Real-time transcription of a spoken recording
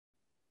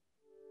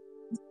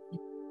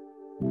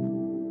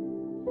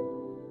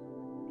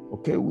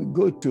Okay, we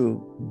go to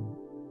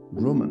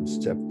Romans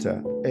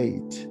chapter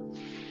 8.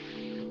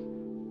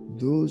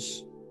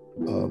 Those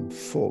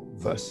 4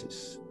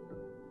 verses.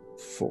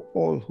 For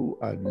all who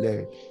are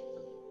led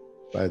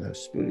by the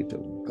Spirit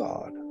of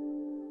God,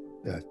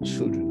 they are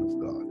children of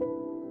God.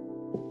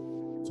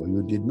 For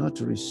you did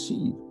not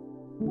receive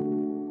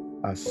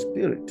a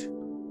spirit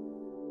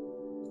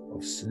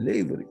of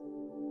slavery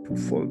to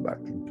fall back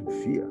into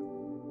fear,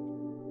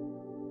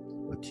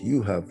 but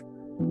you have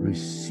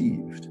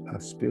received a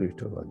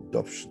spirit of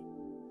adoption.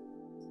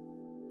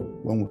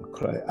 One would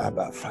cry,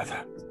 Abba,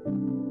 Father.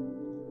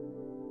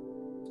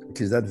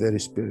 It is that very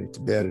spirit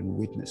bearing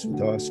witness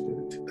with our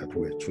spirit that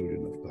we are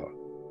children of God.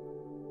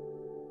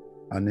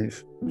 And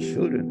if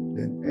children,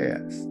 then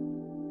heirs,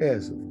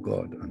 heirs of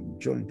God and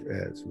joint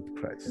heirs with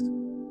Christ.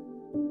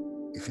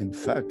 If in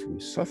fact we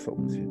suffer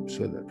with him,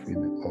 so that we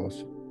may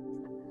also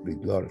be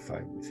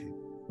glorified with him.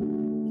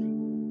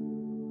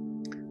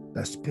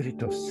 The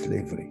spirit of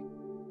slavery.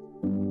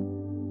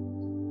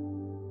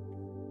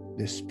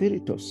 The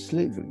spirit of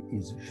slavery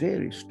is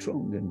very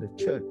strong in the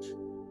church,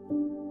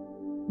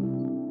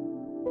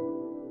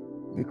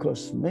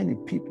 because many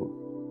people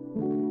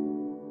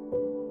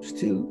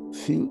still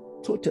feel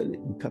totally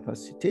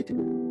incapacitated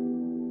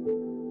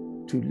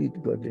to lead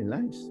godly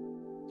lives.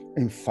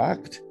 In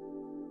fact,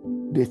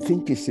 they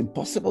think it's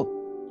impossible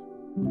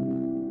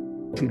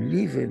to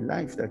live a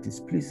life that is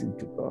pleasing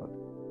to God,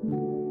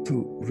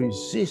 to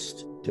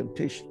resist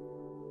temptation.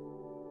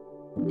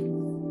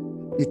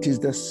 It is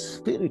the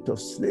spirit of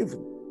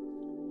slavery,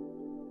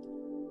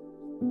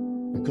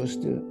 because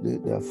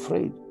they're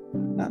afraid.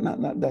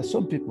 Now, there are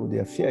some people,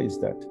 their fear is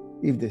that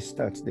if they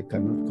start, they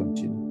cannot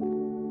continue.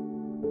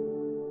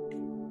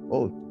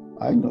 Oh,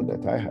 I know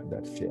that I had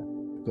that fear,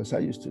 because I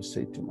used to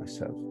say to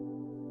myself,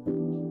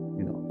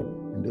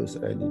 in those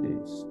early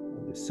days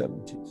of the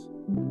 70s,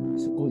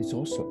 oh, it's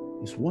awesome,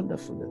 it's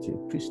wonderful that you're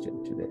a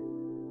Christian today.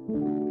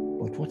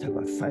 But what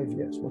about 5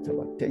 years? What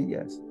about 10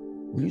 years?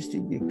 Will you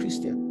still be a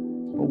Christian?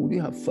 Or will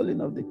you have fallen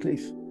off the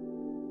cliff?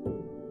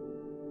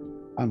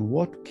 And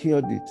what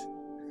cured it?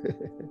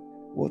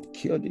 What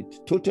cured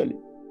it totally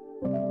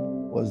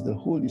was the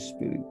Holy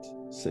Spirit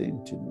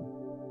saying to me,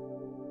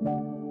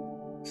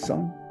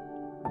 son,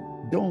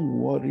 don't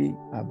worry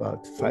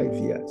about 5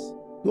 years.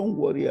 Don't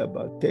worry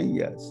about 10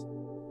 years.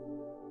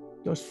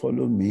 Just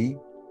follow me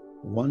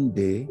one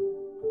day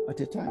at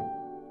a time.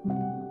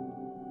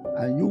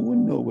 And you will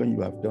know when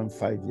you have done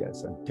 5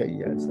 years and 10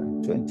 years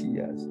and 20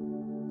 years.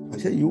 I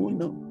said, you will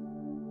know.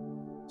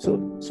 So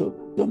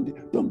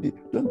don't be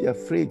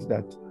afraid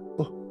that,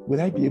 oh, will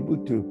I be able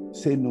to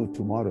say no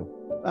tomorrow?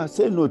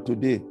 Say no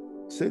today.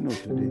 Say no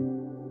today.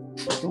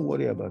 Don't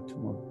worry about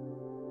tomorrow.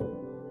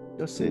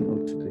 Just say no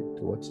today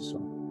to what is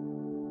wrong.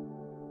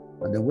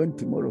 And then when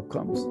tomorrow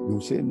comes, you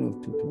say no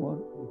to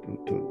tomorrow,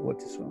 to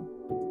what is wrong.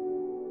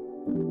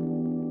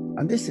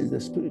 And this is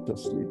the spirit of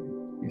slavery.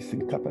 It's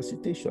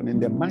incapacitation in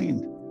the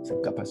mind. It's a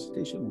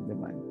capacitation in the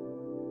mind.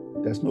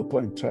 There's no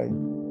point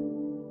trying.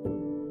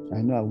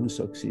 I know I won't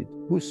succeed.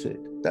 Who said?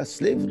 That's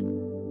slavery.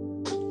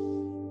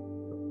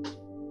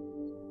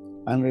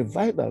 And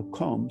revival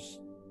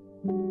comes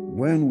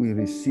when we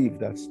receive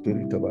that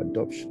spirit of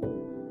adoption,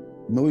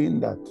 knowing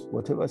that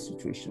whatever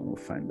situation we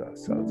find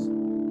ourselves,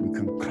 we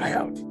can cry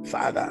out,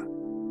 Father,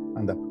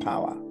 and the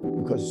power,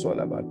 because it's all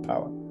about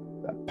power.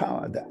 The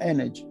power, the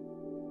energy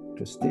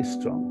to stay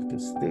strong, to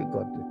stay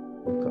godly,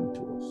 will come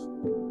to us.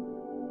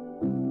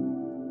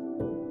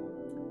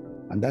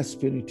 And that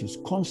spirit is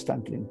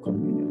constantly in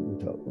communion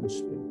with our own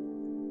spirit,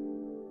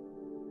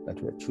 that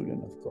we're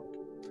children of God.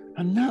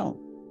 And now,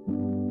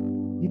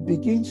 he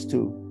begins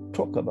to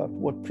talk about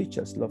what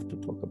preachers love to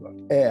talk about,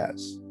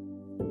 heirs.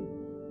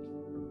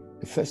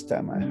 The first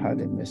time I had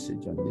a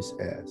message on these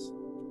heirs,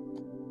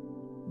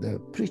 the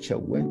preacher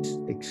went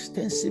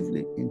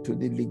extensively into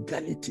the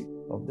legality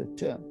of the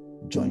term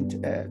joint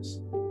heirs.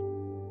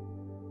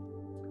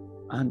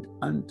 And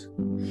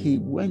he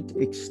went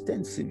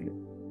extensively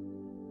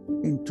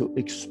into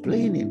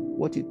explaining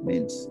what it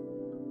means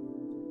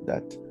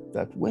that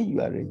when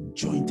you are a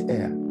joint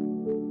heir,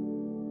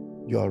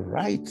 your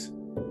right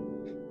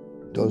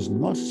does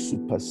not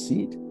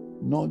supersede,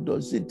 nor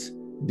does it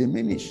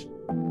diminish.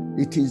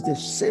 It is the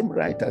same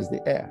right as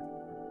the heir.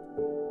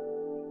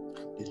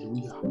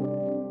 Hallelujah.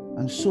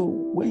 And so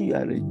when you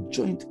are a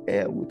joint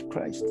heir with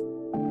Christ,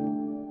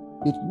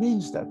 it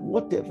means that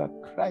whatever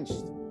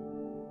Christ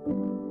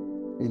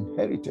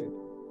inherited,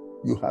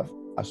 you have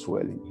as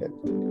well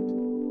inherited it.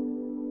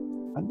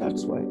 And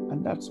that's why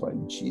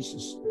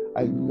Jesus,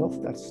 I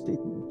love that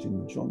statement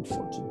in John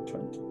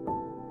 14:20,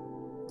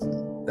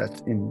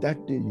 that in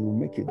that day you will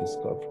make a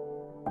discovery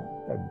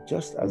that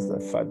just as the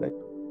Father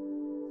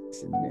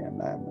is in me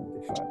and I am in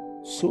the Father,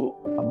 so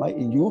am I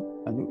in you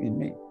and you in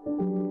me.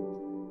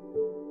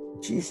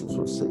 Jesus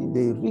was saying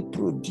they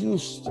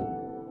reproduced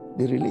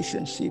the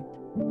relationship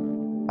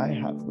I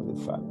have with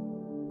the Father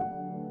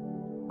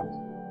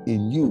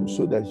in you,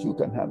 so that you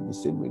can have the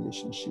same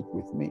relationship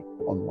with me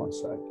on one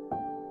side.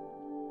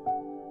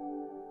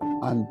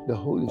 And the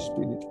Holy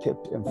Spirit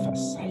kept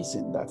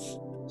emphasizing that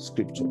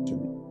scripture to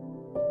me.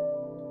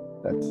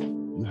 that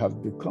you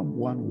have become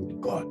one with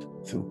God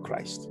through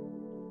Christ.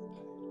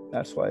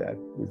 That's why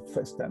the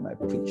first time I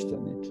preached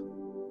on it,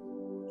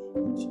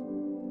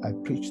 I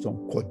preached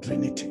on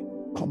quadrinity.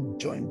 Come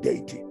join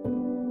deity.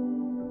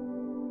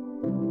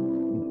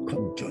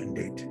 Come join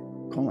deity.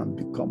 Come and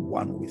become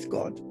one with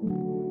God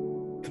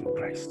through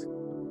Christ.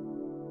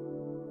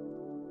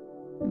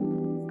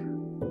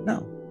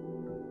 Now,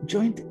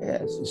 joint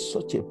heirs is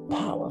such a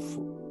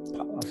powerful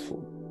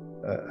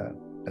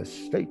a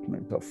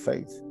statement of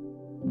faith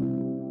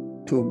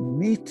to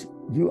meet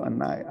you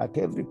and I at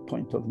every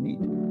point of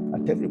need,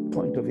 at every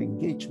point of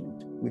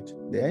engagement with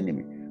the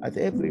enemy, at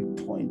every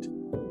point,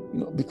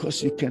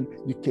 because you can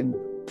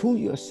pull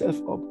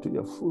yourself up to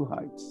your full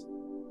heights,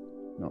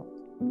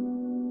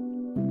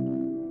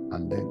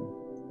 and then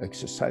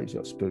exercise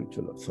your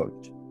spiritual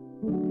authority.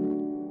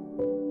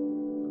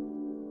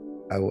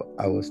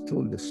 I was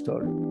told the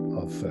story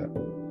of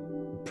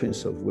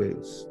Prince of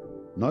Wales,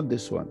 not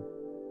this one,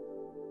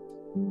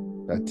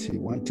 that he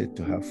wanted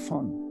to have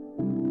fun,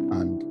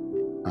 and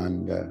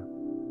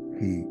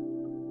he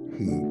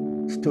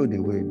stowed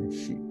away in a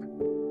ship,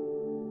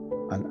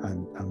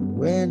 and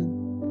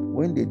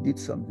when they did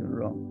something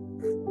wrong,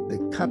 the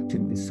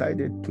captain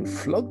decided to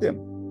flog them,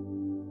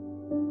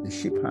 the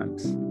ship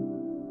hands.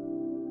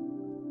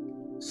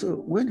 So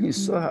when he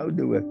saw how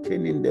they were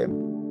caning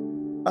them,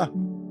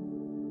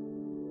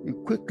 he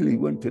quickly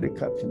went to the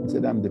captain and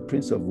said, "I'm the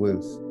Prince of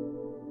Wales."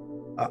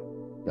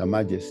 Your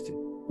Majesty.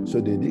 So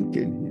they didn't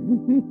cane him.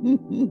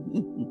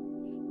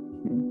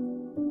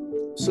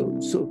 So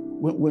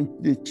when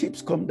the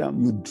chips come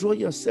down, you draw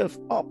yourself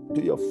up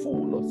to your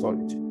full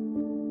authority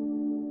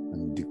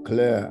and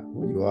declare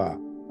who you are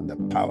and the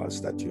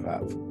powers that you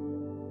have.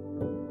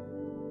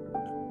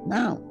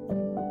 Now,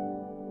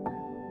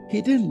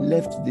 he then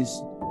left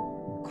this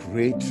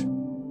great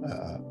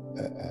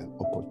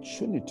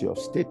opportunity of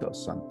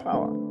status and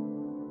power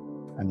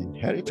and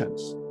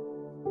inheritance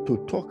to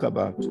talk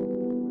about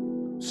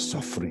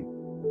suffering.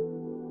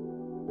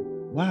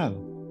 Wow.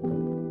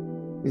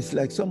 It's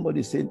like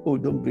somebody saying, "Oh,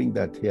 don't bring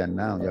that here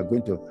now. You're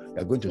going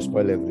to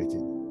spoil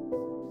everything."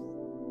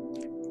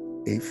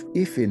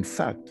 If in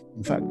fact,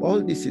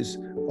 all this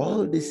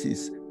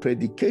is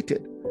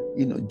predicated,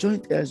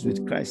 joint heirs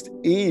with Christ.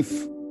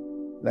 If,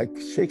 like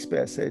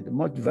Shakespeare said,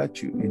 much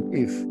virtue in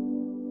if.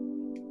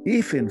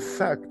 If in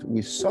fact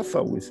we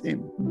suffer with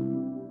him,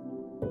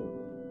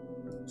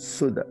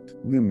 so that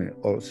we may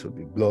also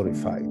be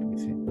glorified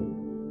with him.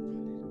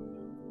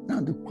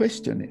 Now the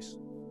question is,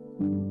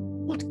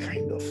 what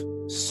kind of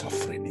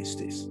suffering is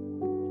this?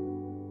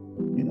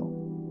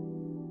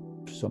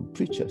 Some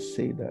preachers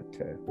say that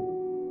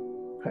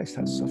Christ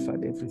has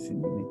suffered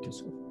everything we need to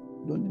suffer.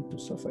 You don't need to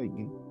suffer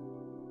again.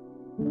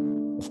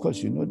 Of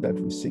course, you know that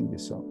we sing the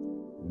song,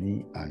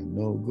 "Me, I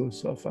know go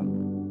suffer."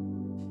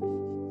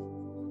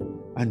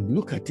 And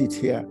look at it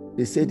here.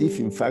 They said, if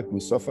in fact we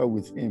suffer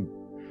with him.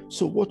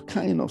 So what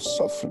kind of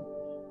suffering?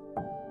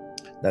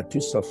 There are two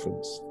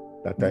sufferings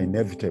that are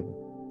inevitable.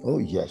 Oh,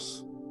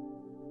 yes.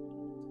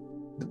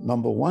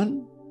 Number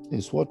one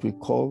is what we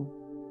call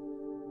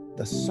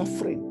the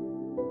suffering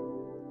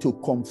to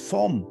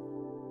conform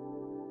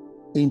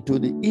into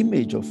the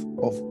image of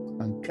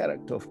and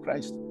character of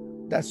Christ.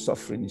 That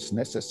suffering is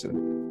necessary.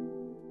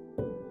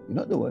 In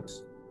other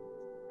words,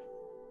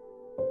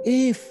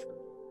 if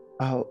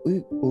our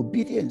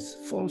obedience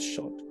falls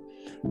short,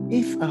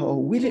 if our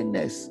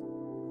willingness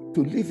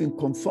to live in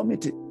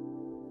conformity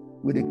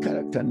with the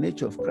character and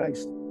nature of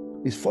Christ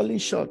is falling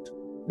short,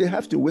 they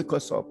have to wake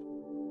us up.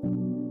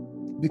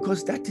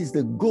 Because that is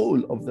the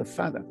goal of the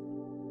Father,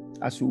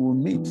 as we will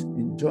meet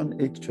in John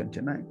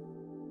 8:29.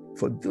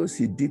 For those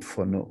he did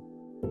foreknow,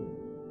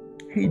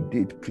 he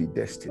did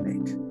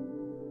predestinate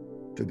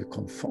to be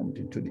conformed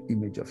into the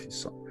image of his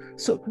Son.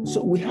 So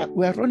we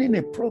are running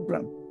a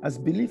program as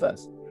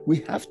believers. We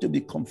have to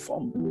be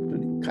conformed to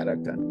the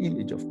character and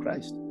image of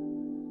Christ.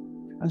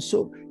 And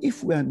so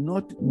if we are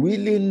not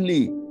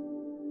willingly,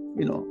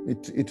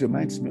 it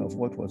reminds me of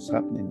what was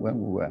happening when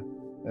we were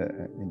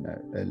in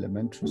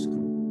elementary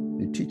school.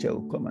 The teacher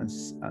will come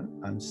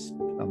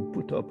and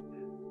put up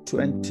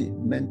 20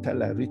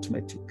 mental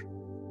arithmetic.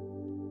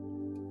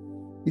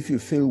 If you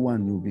fail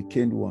one, you'll be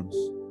caned once.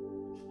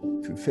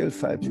 If you fail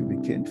 5, you'll be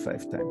caned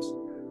 5 times.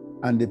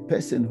 And the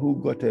person who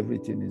got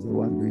everything is the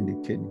one doing the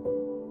caning.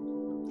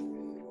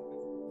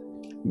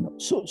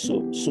 So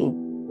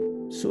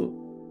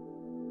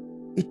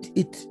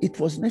it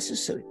was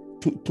necessary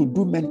to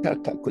do mental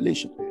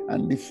calculation,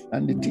 and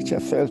the teacher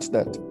felt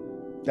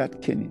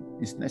that caning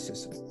is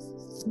necessary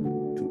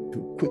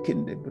to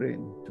quicken the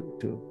brain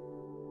to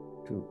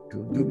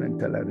do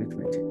mental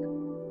arithmetic.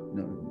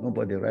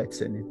 Nobody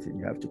writes anything.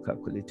 You have to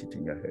calculate it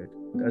in your head.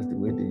 That's the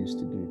way they used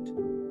to do it.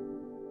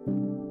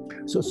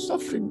 So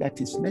suffering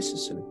that is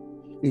necessary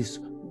is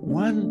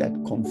one that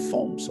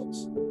conforms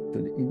us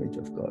to the image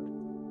of God.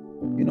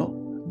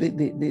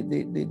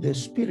 The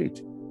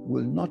Spirit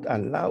will not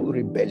allow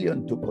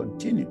rebellion to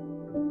continue,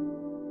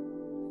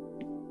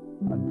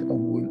 and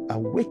will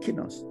awaken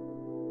us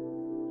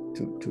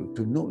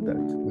to know that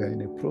we are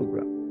in a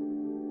program,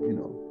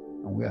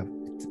 and we are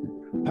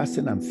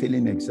passing and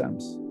failing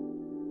exams,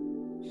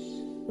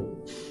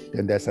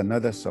 then there's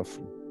another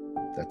suffering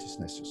that is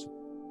necessary.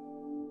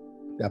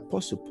 The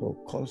Apostle Paul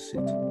calls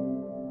it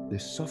the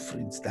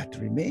sufferings that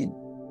remain.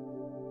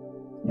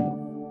 You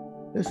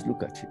know, let's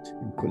look at it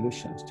in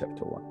Colossians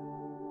chapter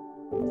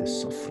 1. The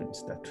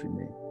sufferings that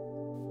remain.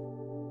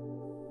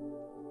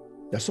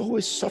 There's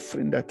always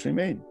suffering that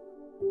remain.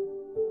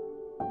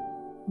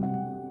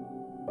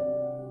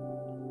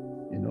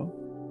 You know?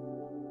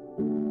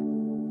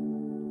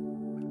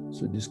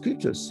 So the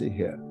scriptures say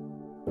here,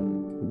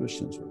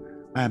 Colossians 1,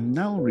 I am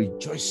now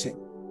rejoicing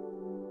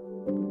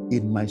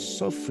in my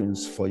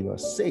sufferings for your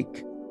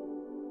sake,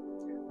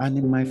 and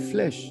in my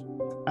flesh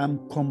I'm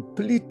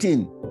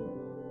completing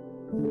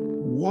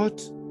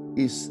what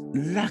is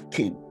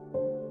lacking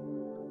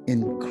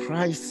in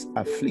Christ's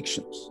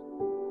afflictions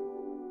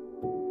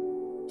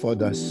for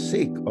the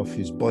sake of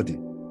his body.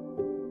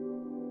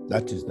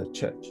 That is the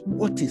church.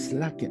 What is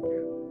lacking?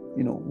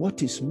 You know,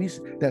 what is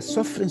missing? The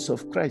sufferings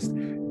of Christ.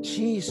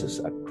 Jesus,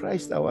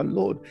 Christ our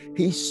Lord,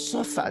 he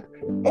suffered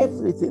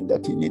everything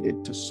that he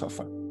needed to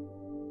suffer.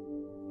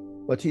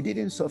 But he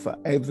didn't suffer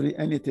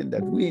anything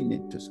that we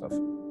need to suffer.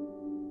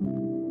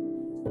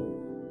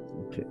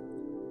 Okay.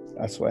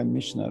 That's why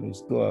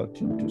missionaries go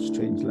out into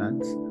strange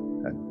lands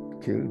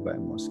and killed by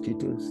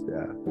mosquitoes.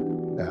 They're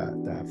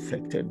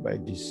affected by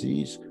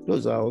disease.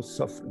 Those are all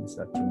sufferings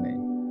that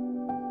remain.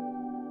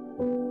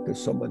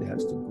 Because somebody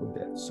has to go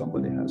there.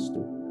 Somebody has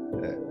to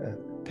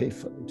pay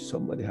for it.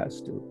 Somebody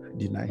has to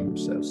deny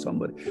himself.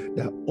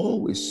 There are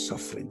always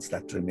sufferings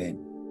that remain.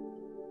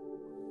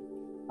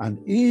 And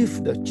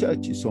if the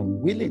church is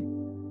unwilling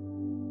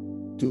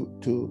to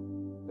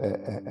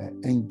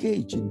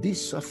engage in these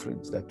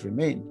sufferings that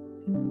remain,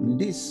 in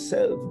these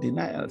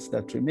self-denials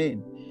that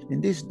remain,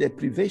 in these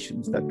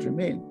deprivations that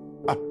remain,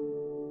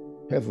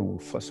 heaven will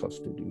force us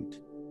to do it.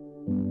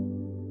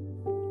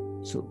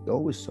 So there are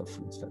always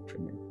sufferings that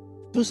remain.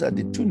 Those are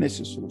the two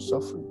necessary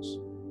sufferings,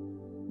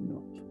 you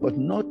know, but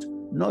not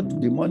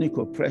demonic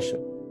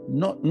oppression,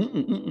 not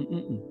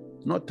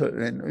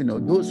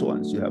those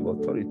ones you have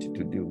authority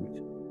to deal with.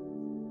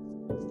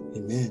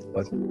 Amen.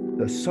 But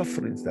the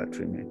sufferings that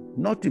remain,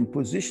 not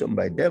imposition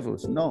by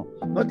devils, no,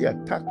 not the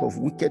attack of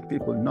wicked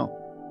people, no.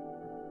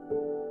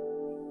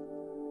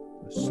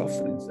 The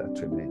sufferings that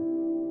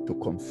remain to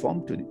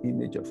conform to the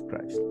image of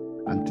Christ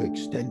and to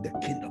extend the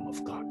kingdom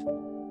of God.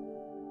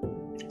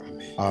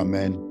 Amen.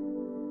 Amen.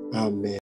 Amen.